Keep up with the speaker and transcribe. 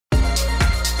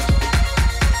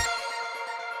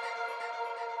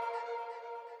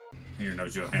You're no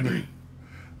Joe Henry.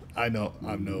 I'm no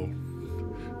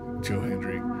Joe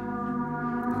Henry.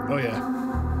 Oh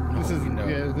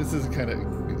yeah, this is kind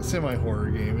of semi-horror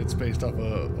game. It's based off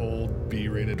a old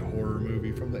B-rated horror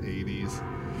movie from the 80s.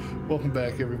 Welcome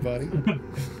back, everybody.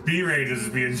 B-rated is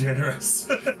being generous.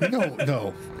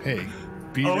 No. Hey,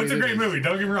 B-rated. Oh, it's a great movie.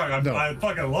 Don't get me wrong. I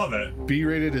fucking love it.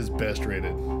 B-rated is best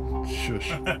rated.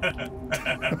 Shush.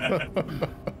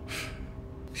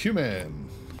 Human.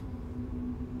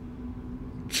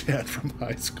 Chad from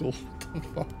high school.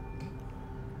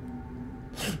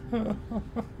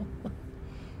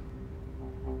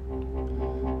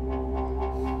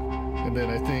 And then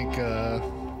I think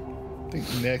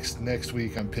next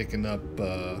week I'm picking up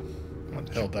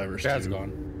Helldivers 2. Chad's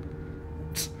gone.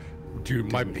 Dude,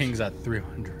 my ping's at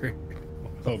 300.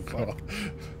 Oh god.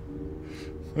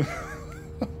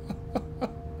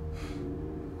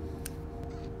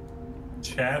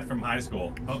 Chad from high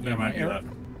school. Oh, never mind. He left.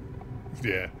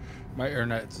 Yeah. My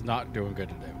internet's not doing good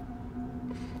today.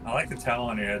 I like the towel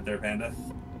on your head there, Panda.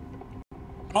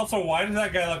 Also, why does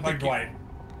that guy look like Dwight?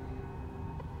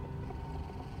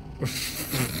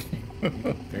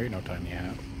 There ain't no tiny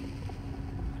hat.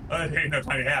 There ain't no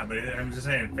tiny hat, but I'm just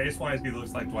saying, face-wise, he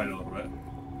looks like Dwight a little bit.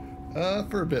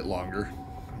 For a bit longer.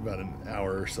 About an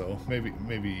hour or so. Maybe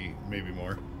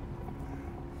more.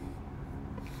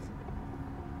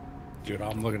 Dude,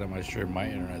 I'm looking at my stream. My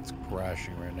internet's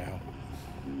crashing right now.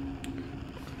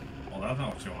 Well, that's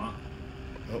not what you want.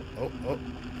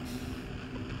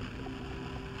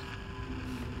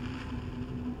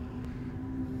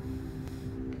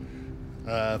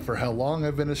 Oh. For how long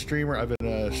I've been a streamer? I've been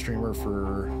a streamer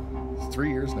for 3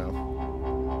 years now.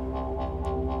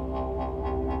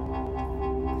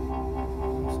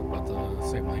 It's about the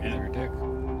same length as your dick.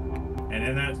 And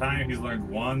in that time, he's learned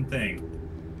one thing.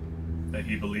 That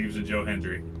he believes in Joe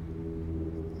Hendry.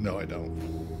 No, I don't.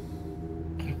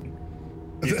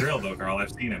 He's real though, Carl.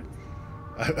 I've seen him.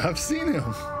 I've seen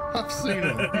him.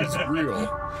 He's real.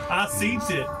 I seen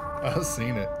it. I've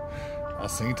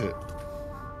seen it.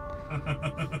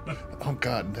 Oh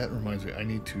god, that reminds me. I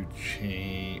need to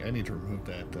remove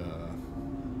that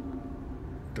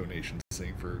donation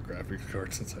thing for a graphics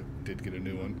card since I did get a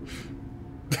new one.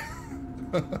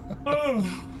 Oh.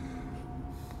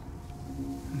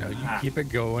 No, you keep it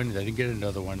going, then you get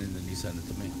another one, and then you send it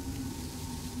to me.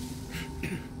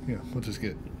 Yeah, we'll just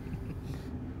get...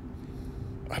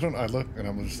 I look, and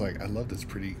I'm just like, I love this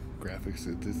pretty graphics.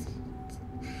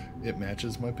 It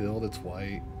matches my build, it's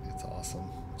white, it's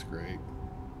awesome, it's great.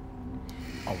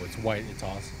 Oh, it's white, it's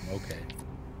awesome, okay.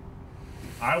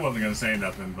 I wasn't going to say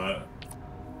nothing, but...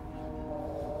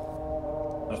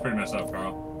 That's pretty messed up,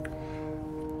 Carl.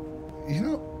 You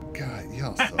know... God,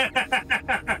 y'all suck.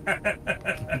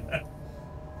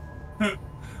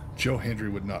 Joe Hendry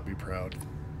would not be proud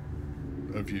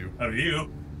of you. Of you?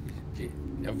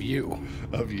 Of you.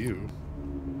 Of you.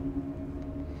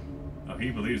 Oh,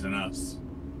 he believes in us.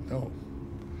 No.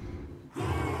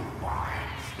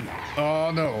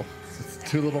 Oh, no. It's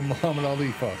two little Muhammad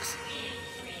Ali fucks.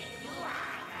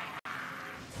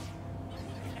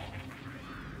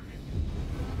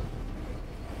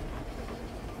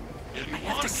 I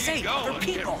have to save other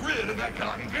people. Get rid of that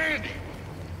cotton candy.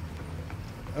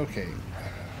 Okay.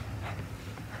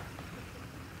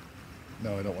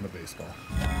 No, I don't want a baseball.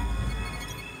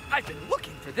 I've been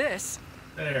looking for this.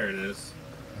 There it is.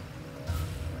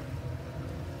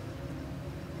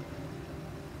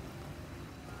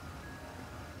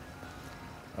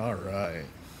 All right.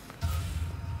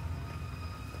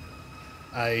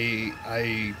 I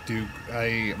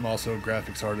am also a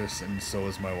graphics artist, and so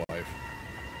is my wife.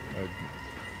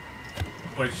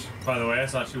 Which, by the way, I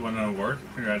saw she won an award.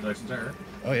 Congratulations to her.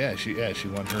 Oh yeah, she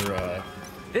won her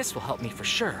This will help me for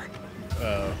sure.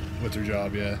 with her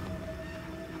job, yeah.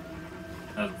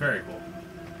 That was very cool.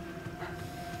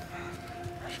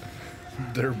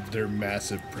 Their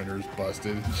massive printers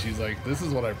busted. And she's like, "This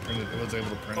is what I printed. I was able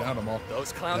to print out them all."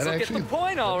 Those clowns will get the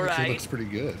point, all that actually right. looks pretty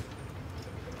good.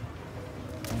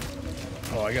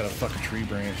 Oh, I got a fucking tree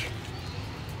branch.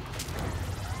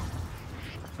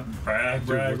 Brag.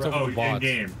 what's up Oh, with bots?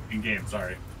 in game.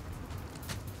 Sorry.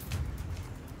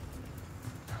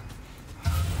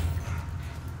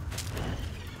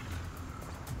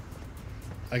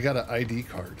 I got an ID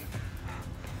card.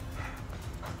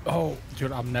 Oh,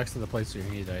 dude, I'm next to the place where you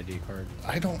need an ID card.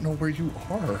 I don't know where you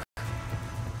are.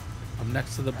 I'm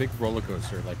next to the big roller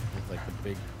coaster, like the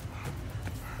big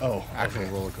actual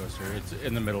roller coaster. It's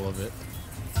in the middle of it.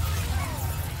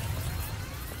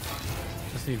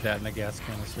 Just need that in a gas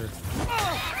canister.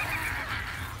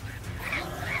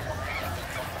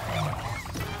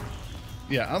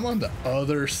 Yeah, I'm on the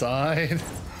other side.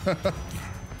 Okay,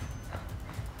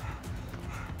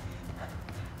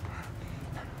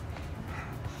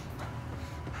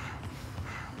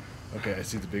 I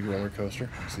see the big roller coaster.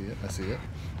 I see it. I see it.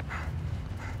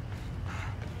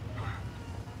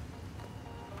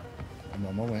 I'm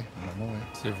on my way. I'm on my way.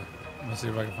 Let's see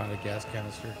if I can find a gas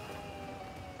canister.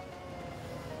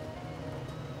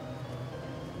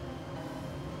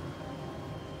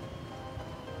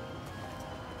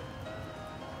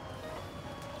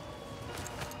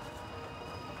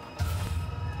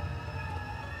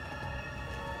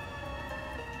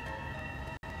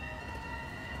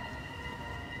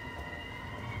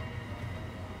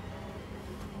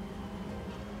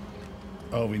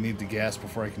 Oh, we need the gas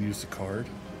before I can use the card?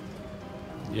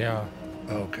 Yeah.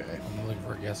 Okay. I'm looking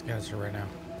for a gas canister right now.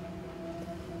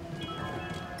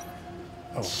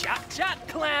 Oh. Shot,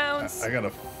 clowns! I got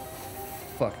a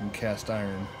fucking cast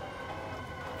iron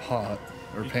pot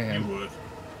or pan. You would.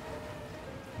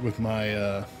 With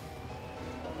my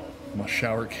my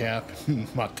shower cap,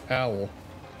 my towel.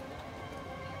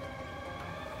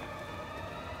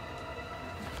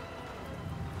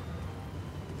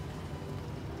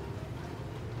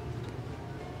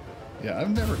 Yeah,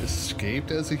 I've never escaped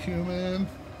as a human,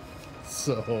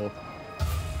 so...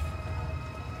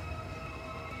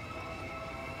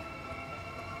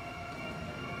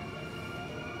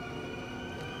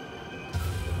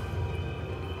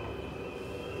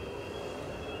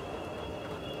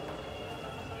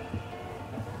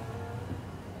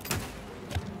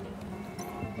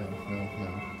 No.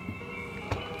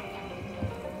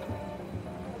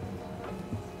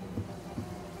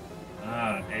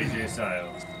 Ah, AJ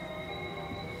Styles.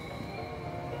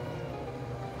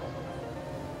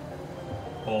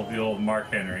 Pull the old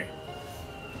Mark Henry.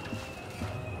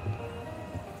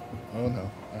 Oh no,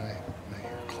 I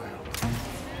hear clowns.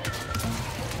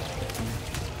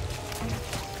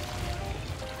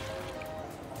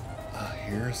 Ah,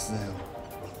 here's them.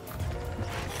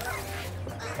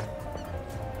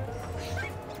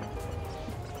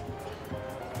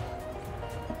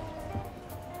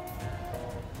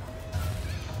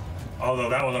 Although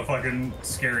that was a fucking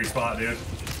scary spot, dude.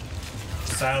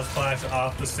 Styles flashed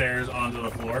off the stairs onto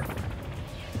the floor.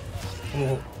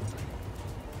 Ooh.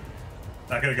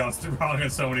 That could have gone wrong in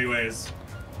so many ways.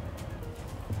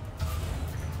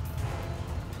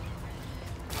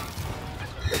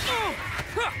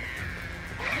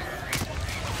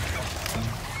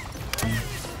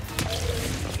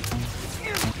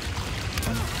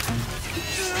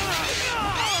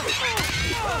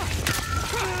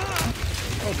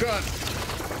 Oh god!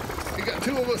 You got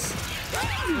two of us!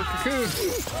 Cocoon!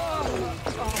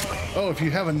 Oh, if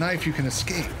you have a knife, you can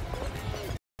escape.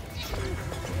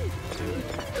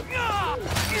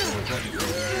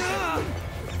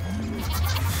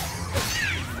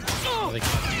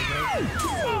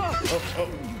 Oh.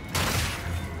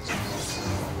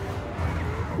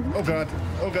 Oh god.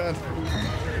 Oh god.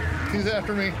 He's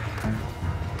after me.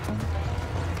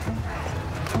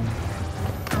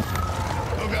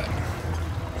 Oh god.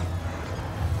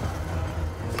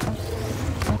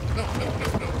 No.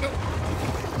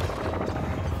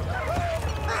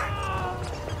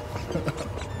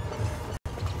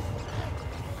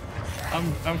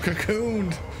 I'm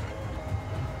cocooned.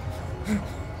 You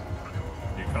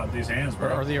caught these hands, bro.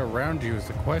 Are they around you is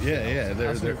the question. Yeah,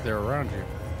 they're around you.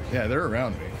 Yeah, they're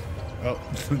around me. Oh,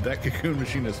 that cocoon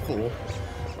machine is full.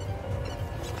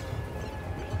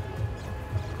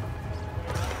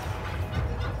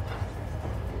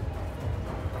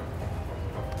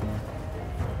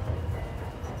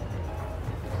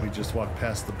 We just walked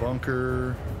past the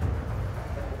bunker.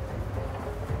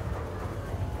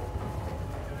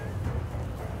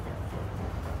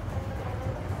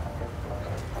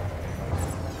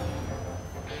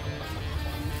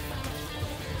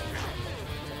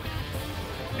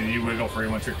 Can you wiggle free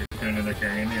once you're cocooned and they're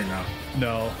carrying you or no?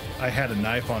 No, I had a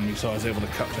knife on me, so I was able to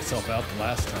cut myself out the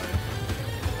last time.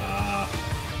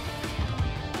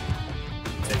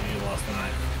 Maybe you lost the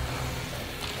knife.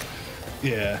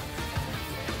 Yeah.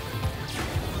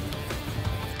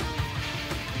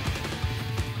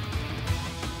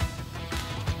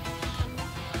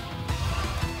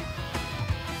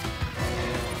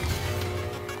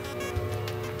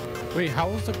 Wait, how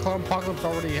was the clown apocalypse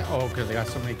already? Oh, because they got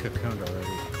so many cocooned already.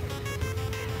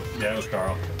 Yeah, it was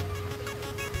Carl.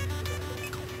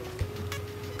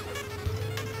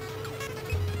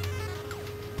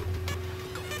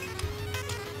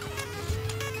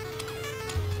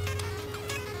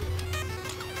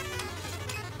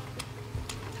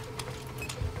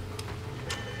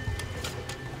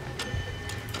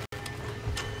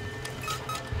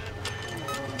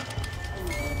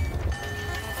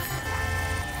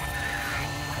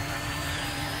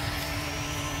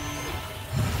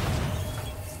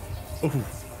 Oof.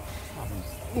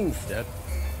 Oof. Dead.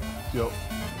 Yep.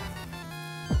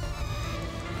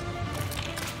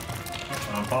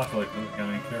 Apocalypse,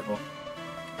 gotta be careful.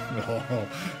 No,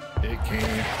 it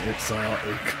came, it saw,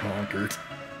 it conquered.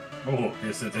 Oh,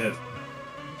 yes it did.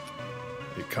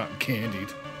 It cotton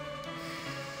candied.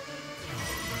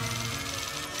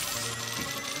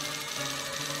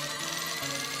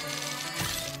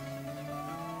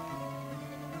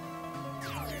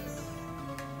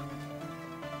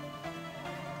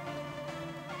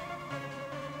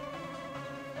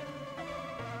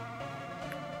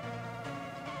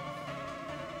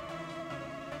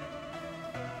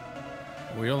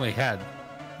 We only had a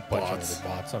bunch Bots. of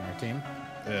bots on our team.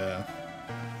 Yeah.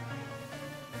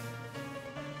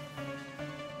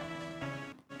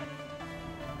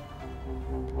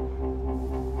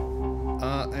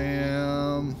 I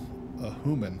am a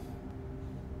human.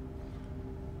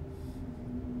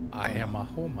 I am a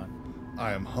human.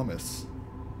 I am hummus.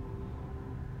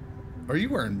 Are you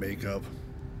wearing makeup?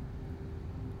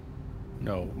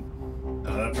 No.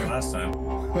 After last time.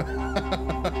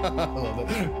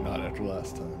 Not after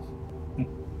last time.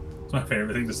 It's my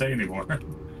favorite thing to say anymore.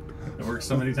 It works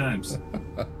so many times.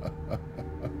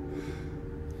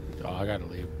 Oh, I gotta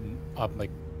leave. Like,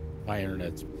 my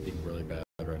internet's being really bad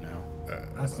right now.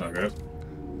 That's not good.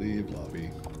 Leave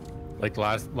lobby. Like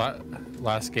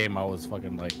last game, I was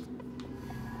fucking like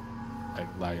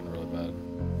lagging really bad.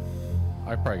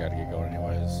 I probably gotta get going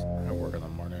anyways. I work in the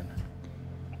morning.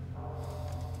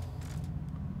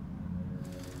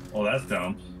 Well, that's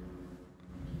dumb.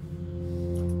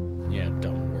 Yeah,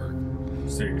 dumb work.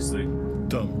 Seriously.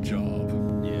 Dumb job.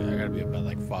 Yeah, I gotta be up at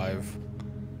like 5.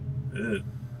 Ugh.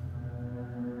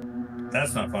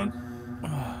 That's not fun.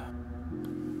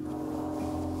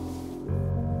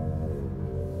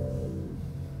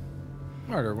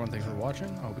 Alright, everyone, thanks for watching.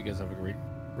 I hope you guys have a great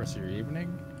rest of your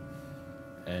evening.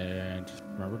 And just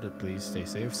remember to please stay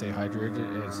safe, stay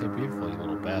hydrated, and stay beautiful, you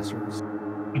little bastards.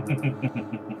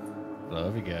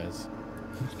 Love you guys.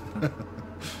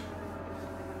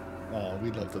 Oh,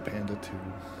 we love the panda too.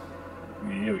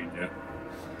 Yeah, we do.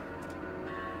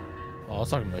 Well, I was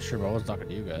talking to the stream, I wasn't talking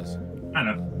to you guys. I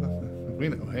know. We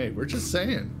know. Hey, we're just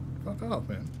saying. Fuck off,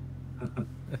 man.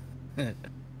 The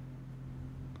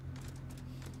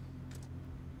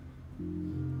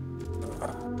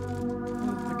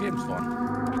game's fun.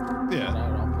 Yeah.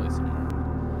 I'll play some more.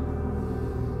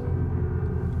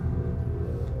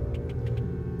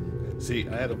 See,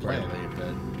 I had a plan.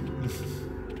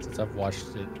 But since I've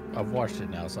watched it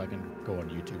now, so I can go on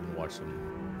YouTube and watch some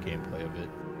gameplay of it.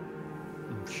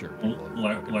 I'm sure people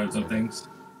Learn some things.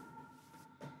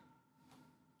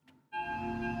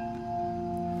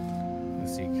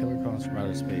 Let's see, killer comes from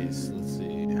outer space. Let's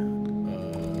see.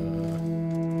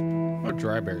 Oh,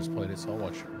 Dry Bear's played it, so I'll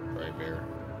watch Dry Bear.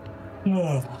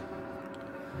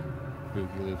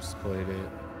 Boogie Loops played it.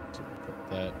 So put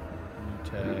that new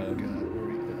tab.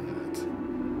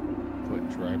 Put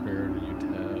Dry Bear in a new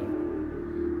tab.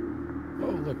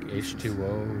 Oh, look,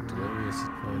 H2O Delirious is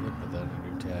played it. Put that in a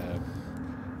new tab.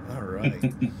 All right.